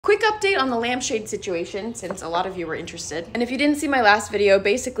Quick update on the lampshade situation, since a lot of you were interested. And if you didn't see my last video,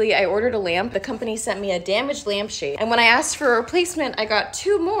 basically I ordered a lamp. The company sent me a damaged lampshade. And when I asked for a replacement, I got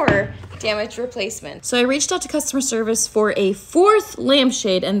 2 more damaged replacements. So I reached out to customer service for a 4th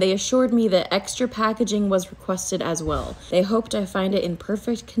lampshade, and they assured me that extra packaging was requested as well. They hoped I find it in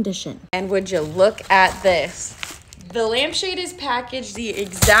perfect condition. And would you look at this? The lampshade is packaged the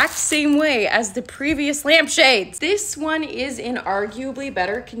exact same way as the previous lampshades. This one is in arguably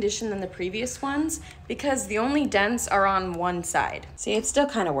better condition than the previous ones because the only dents are on one side. See, it still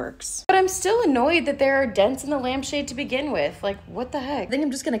kind of works. But I'm still annoyed that there are dents in the lampshade to begin with. Like, what the heck? I think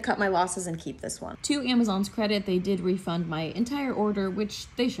I'm just gonna cut my losses and keep this one. To Amazon's credit, they did refund my entire order, which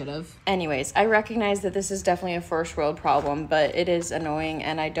they should have. Anyways, I recognize that this is definitely a first world problem, but it is annoying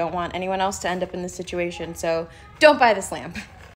and I don't want anyone else to end up in this situation, so don't buy this lamp.